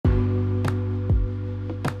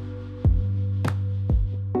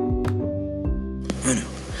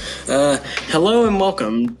Hello and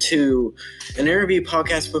welcome to an interview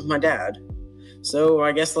podcast with my dad. So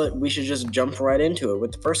I guess we should just jump right into it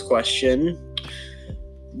with the first question.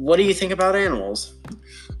 What do you think about animals?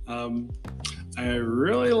 I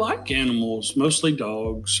really like animals, mostly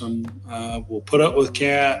dogs. We'll put up with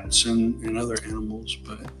cats and other animals,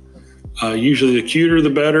 but usually the cuter the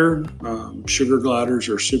better. Sugar gliders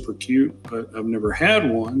are super cute, but I've never had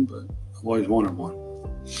one, but I've always wanted one.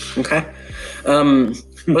 Okay.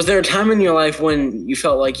 Was there a time in your life when you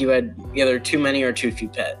felt like you had either too many or too few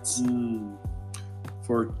pets?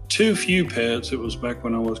 For too few pets, it was back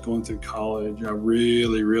when I was going through college. I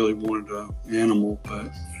really, really wanted an animal,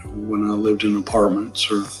 but when I lived in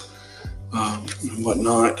apartments or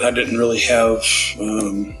whatnot, I didn't really have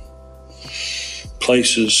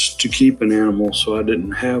places to keep an animal, so I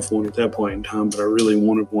didn't have one at that point in time, but I really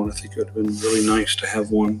wanted one. I think it would have been really nice to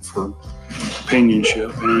have one for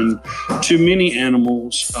companionship. And too many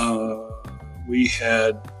animals, we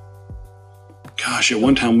had, at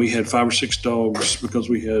one time we had 5 or 6 dogs because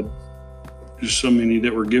we had just so many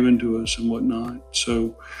that were given to us and whatnot.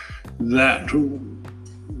 So that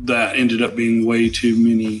ended up being way too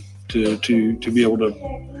many to be able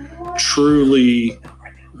to truly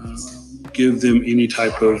give them any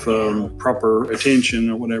type of proper attention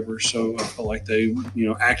or whatever. So I felt like they,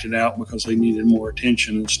 acted out because they needed more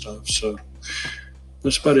attention and stuff. So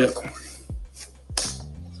that's about it.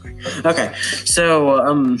 Okay.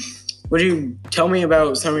 So, would you tell me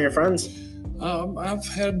about some of your friends? I've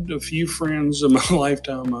had a few friends in my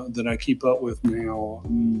lifetime that I keep up with now.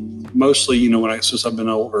 Mostly, since I've been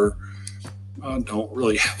older, I don't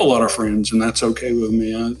really have a lot of friends, and that's okay with me.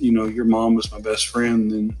 Your mom is my best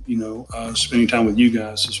friend, and spending time with you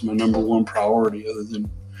guys is my number one priority, other than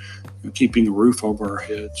keeping a roof over our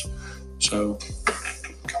heads. So,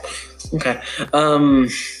 okay.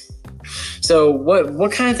 So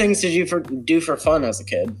what kind of things did you do for fun as a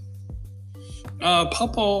kid?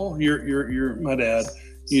 Papa, my dad,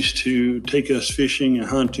 used to take us fishing and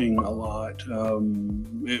hunting a lot.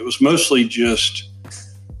 It was mostly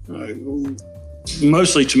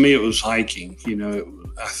mostly to me, it was hiking.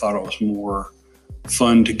 I thought it was more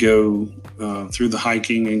fun to go through the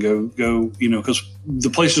hiking and go, because the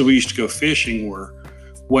places we used to go fishing were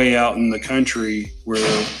way out in the country where,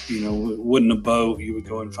 it wasn't a boat. You would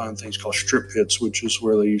go and find things called strip pits, which is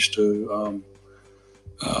where they used to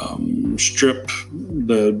strip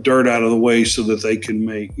the dirt out of the way so that they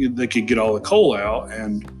could get all the coal out.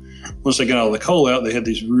 And once they got all the coal out, they had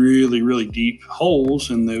these really, really deep holes,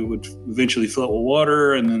 and they would eventually fill it with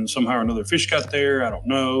water. And then somehow or another fish got there. I don't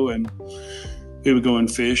know. And we would go and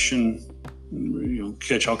fish and,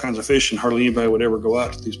 catch all kinds of fish, and hardly anybody would ever go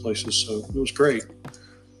out to these places. So it was great.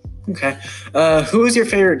 Okay. Who was your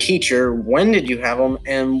favorite teacher? When did you have them?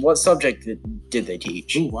 And what subject did they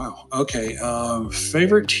teach? Oh, wow. Okay.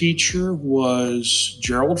 Favorite teacher was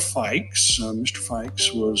Gerald Fikes. Mr.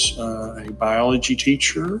 Fikes was a biology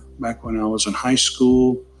teacher back when I was in high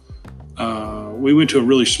school. We went to a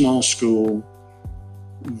really small school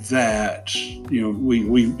that,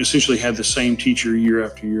 we essentially had the same teacher year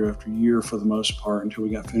after year after year for the most part until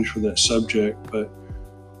we got finished with that subject. But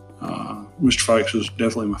Mr. Fikes was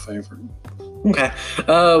definitely my favorite. Okay.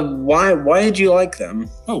 Why did you like them?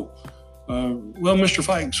 Well, Mr.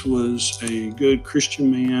 Fikes was a good Christian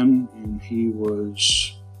man, and he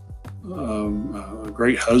was a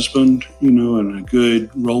great husband, and a good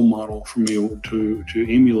role model for me to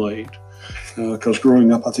emulate. Because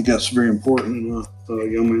growing up, I think that's very important in a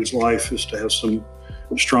young man's life, is to have some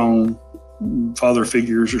strong father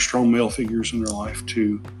figures or strong male figures in their life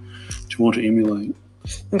to want to emulate.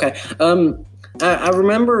 Okay. I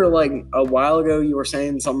remember like a while ago you were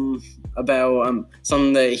saying something about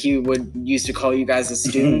something that he would used to call you guys as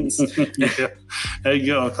students. Yeah. There you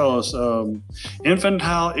go. I'll call us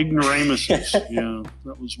infantile ignoramuses. Yeah,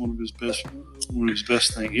 that was one of his best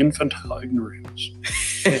things. Infantile ignoramus.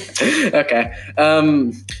 Okay.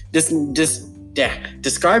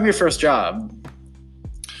 Describe your first job.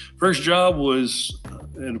 First job was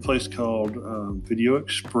at a place called Video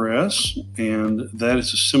Express, and that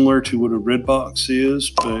is similar to what a Redbox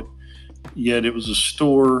is, but yet it was a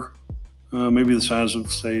store, maybe the size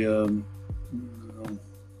of, say,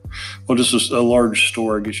 just a large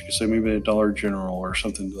store, I guess you could say, maybe a Dollar General or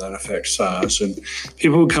something to that effect size. And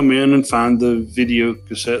people would come in and find the video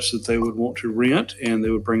cassettes that they would want to rent, and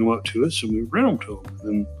they would bring them up to us, and we would rent them to them.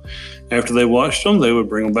 And after they watched them, they would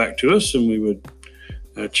bring them back to us, and we would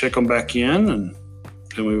check them back in, and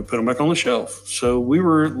then we would put them back on the shelf. So we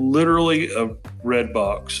were literally a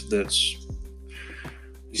Redbox that's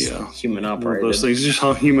Just human One of operated. those things, just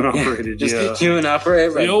human operated. Just human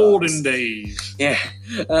operated. The Red olden Box. days. Yeah.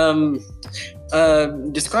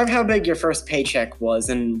 Describe how big your first paycheck was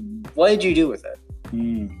and what did you do with it?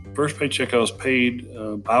 First paycheck I was paid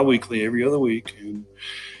bi-weekly every other week, and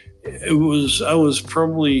I was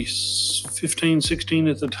probably 15, 16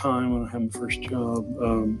 at the time when I had my first job.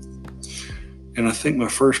 And I think my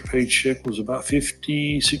first paycheck was about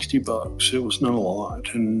 $50-$60. It was not a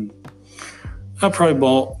lot. And I probably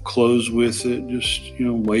bought clothes with it, just,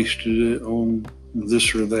 wasted it on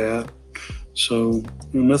this or that. So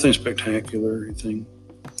nothing spectacular or anything.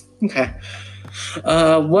 Okay.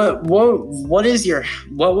 What was your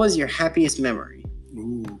happiest memory?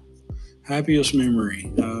 Ooh, happiest memory.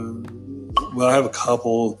 Well, I have a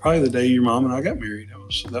couple. Probably the day your mom and I got married.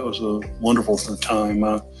 That was a wonderful time.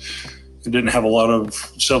 I didn't have a lot of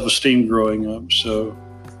self-esteem growing up, so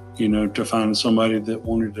to find somebody that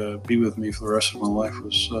wanted to be with me for the rest of my life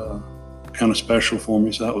was kind of special for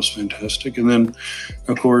me. So that was fantastic. And then,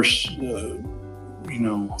 of course,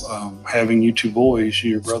 having you two boys,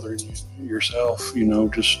 your brother and yourself,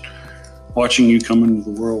 just watching you come into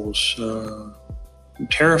the world was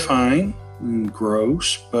terrifying and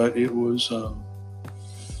gross, but it was, now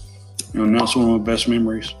it's one of my best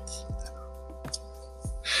memories.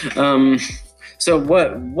 So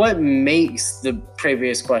what makes the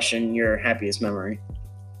previous question your happiest memory?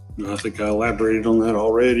 I think I elaborated on that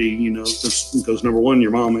already, because number one, your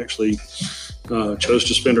mom actually chose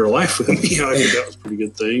to spend her life with me. I think that was a pretty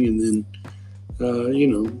good thing. And then,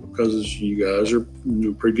 because you guys are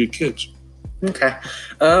pretty good kids. Okay.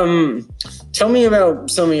 Tell me about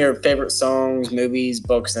some of your favorite songs, movies,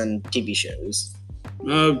 books, and TV shows.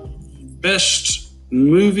 Best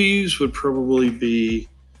movies would probably be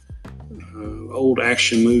old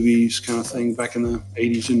action movies kind of thing back in the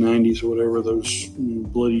 80s and 90s or whatever, those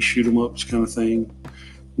bloody shoot 'em ups kind of thing.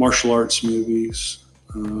 Martial arts movies,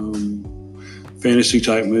 fantasy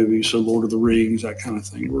type movies, so Lord of the Rings, that kind of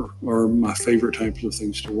thing are my favorite types of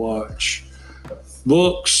things to watch.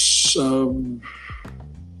 Books,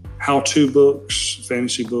 how-to books,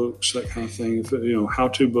 fantasy books, that kind of thing.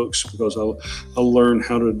 How-to books, because I'll learn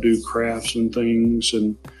how to do crafts and things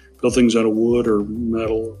and build things out of wood or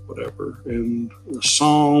metal or whatever. And the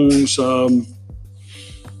songs,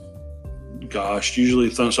 usually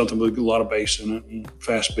something with a lot of bass in it and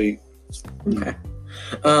fast beat. Okay.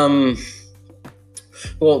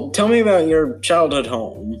 Well, tell me about your childhood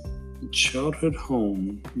home. Childhood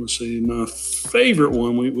home. Let's see. My favorite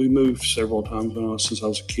one, we moved several times since I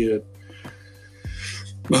was a kid.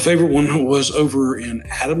 My favorite one was over in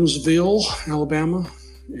Adamsville, Alabama.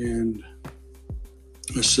 And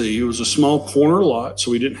let's see, it was a small corner lot,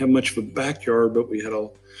 so we didn't have much of a backyard, but we had a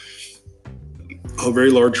very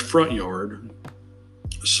large front yard.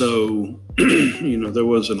 So, there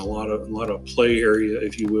wasn't a lot of play area,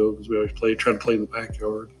 if you will, because we always tried to play in the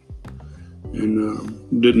backyard,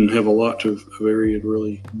 and didn't have a lot of area to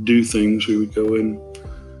really do things. We would go in,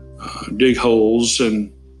 dig holes,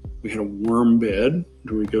 and we had a worm bed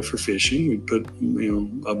where we go for fishing. We'd put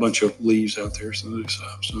a bunch of leaves out there, so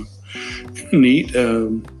neat.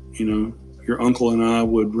 Your uncle and I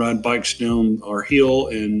would ride bikes down our hill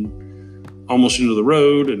and almost into the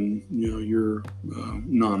road, and your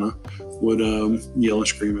Nana would yell and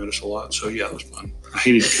scream at us a lot. So yeah, it was fun. I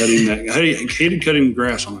hated cutting the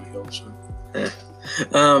grass on the hill. So.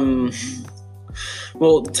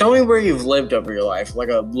 Well, tell me where you've lived over your life, like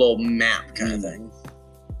a little map kind of thing.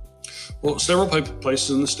 Well, several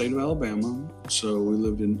places in the state of Alabama. So we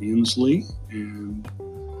lived in Inslee and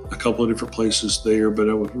a couple of different places there, but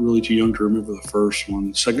I was really too young to remember the first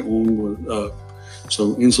one. The second one was,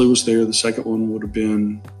 so Inslee was there. The second one would have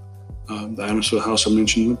been the Adamsville house I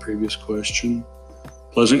mentioned in the previous question.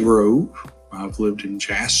 Pleasant Grove. I've lived in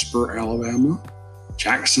Jasper, Alabama,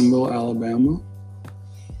 Jacksonville, Alabama,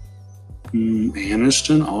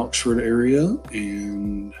 Anniston, Oxford area,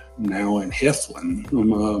 and now in Heflin.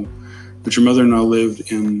 But your mother and I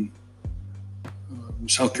lived in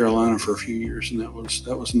South Carolina for a few years, and that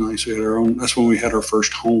was nice. We had our own. That's when we had our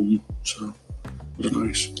first home, so it was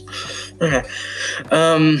nice. Okay.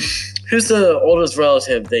 Who's the oldest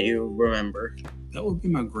relative that you remember? That would be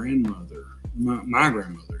my grandmother. My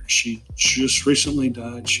grandmother. She just recently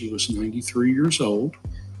died. She was 93 years old.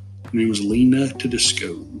 Her name was Lena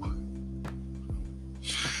Tedesco.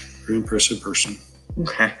 Very impressive person.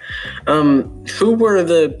 Okay. Who were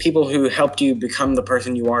the people who helped you become the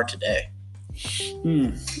person you are today?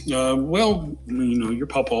 Well, your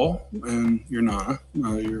papa and your nana,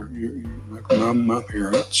 my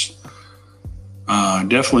parents.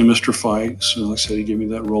 Definitely Mr. Fikes. Like I said, he gave me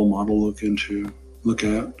that role model look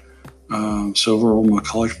at. Several of my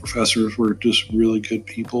college professors were just really good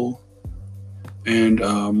people. And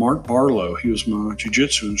Mark Barlow, he was my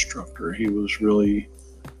jiu-jitsu instructor. He was really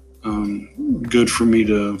good for me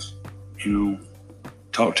to,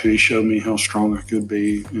 talk to. He showed me how strong I could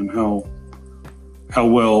be and how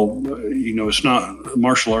well, it's not,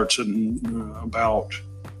 martial arts isn't about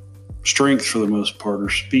strength for the most part or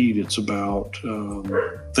speed. It's about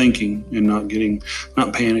thinking and not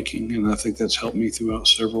panicking. And I think that's helped me throughout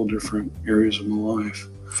several different areas of my life.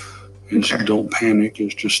 And so don't panic,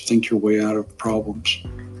 is just think your way out of problems.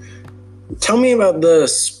 Tell me about the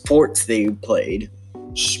sports that you played.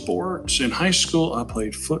 Sports. In high school, I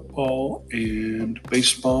played football and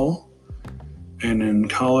baseball. And in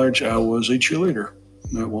college, I was a cheerleader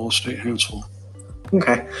at Wallace State Hanceville.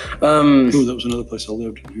 Okay. That was another place I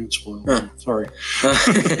lived, in Hanceville. Sorry.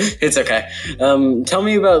 It's okay. Tell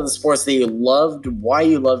me about the sports that you loved, why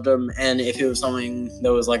you loved them, and if it was something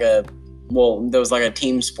that was like a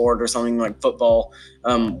team sport or something like football,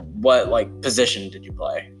 what position did you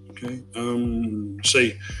play? Okay.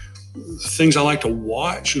 Say things I like to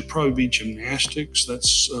watch would probably be gymnastics.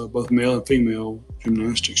 That's both male and female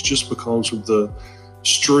gymnastics, just because of the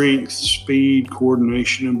strength, speed,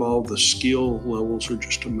 coordination involved. The skill levels are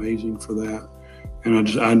just amazing for that. And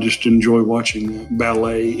I just enjoy watching that.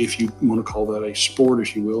 Ballet, if you want to call that a sport,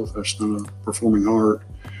 if you will, if that's not a performing art.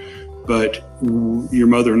 But your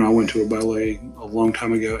mother and I went to a ballet a long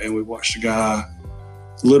time ago, and we watched a guy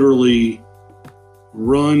literally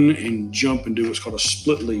run and jump and do what's called a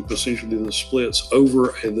split leap, essentially the splits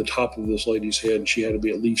over at the top of this lady's head. And she had to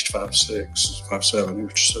be at least 5'6", 5'7". It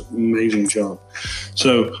was just an amazing jump.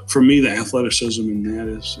 So for me, the athleticism in that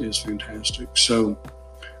is fantastic. So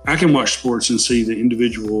I can watch sports and see the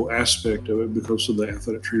individual aspect of it because of the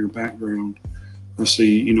athletic trainer background. I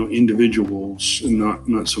see, individuals and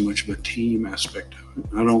not so much of a team aspect of it.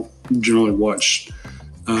 I don't generally watch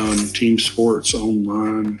team sports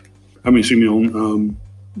online.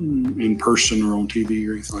 In person or on TV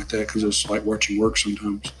or anything like that, because it's like watching work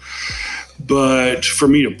sometimes. But for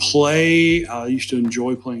me to play, I used to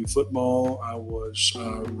enjoy playing football. I was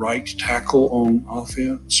right tackle on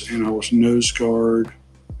offense, and I was nose guard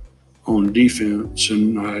on defense,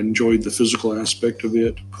 and I enjoyed the physical aspect of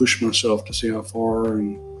it, push myself to see how far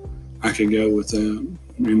and I could go with that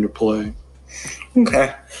and to play.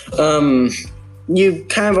 Okay. You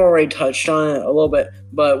kind of already touched on it a little bit,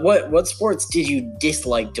 but what sports did you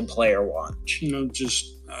dislike to play or watch?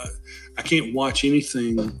 I can't watch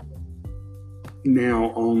anything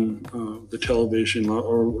now on the television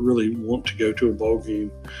or really want to go to a ball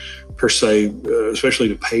game per se, especially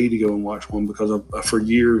to pay to go and watch one, because for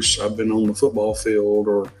years I've been on the football field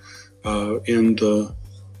or on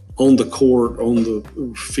the court, on the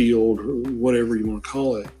field, whatever you want to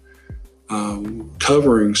call it,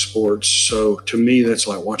 covering sports. So to me, that's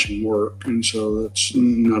like watching work, and so that's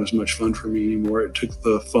not as much fun for me anymore. It took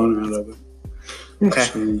the fun out of it.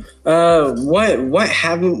 Okay. So, what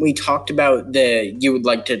haven't we talked about that you would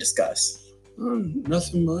like to discuss?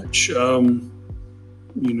 Nothing much. I don't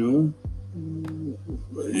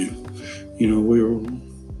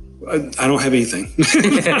have anything.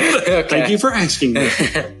 Okay. Thank you for asking me.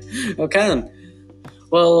 Okay then.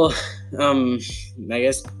 Well, I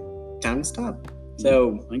guess time to stop.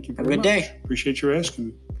 So thank you. Have a good day. Appreciate you asking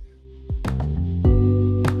me.